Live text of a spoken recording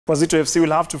Wazito FC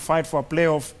will have to fight for a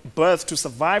playoff berth to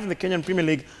survive in the Kenyan Premier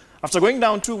League after going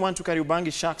down 2-1 to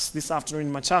Kariobangi Sharks this afternoon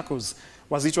in Machakos.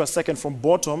 Wazito are second from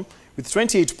bottom with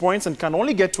 28 points and can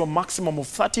only get to a maximum of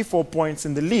 34 points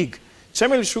in the league.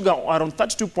 Chemel Sugar are on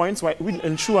 32 points, which will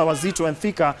ensure Wazito and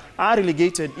Thika are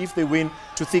relegated if they win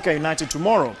to Thika United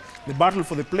tomorrow. The battle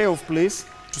for the playoff place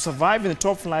to survive in the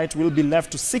top flight will be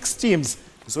left to 6 teams: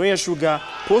 Zoya Sugar,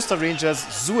 Costa Rangers,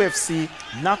 Zoo FC,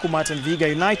 Nakumatt and Vihiga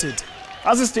United.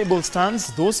 As the table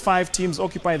stands, those 5 teams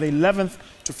occupy the 11th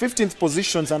to 15th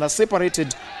positions and are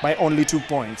separated by only 2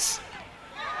 points.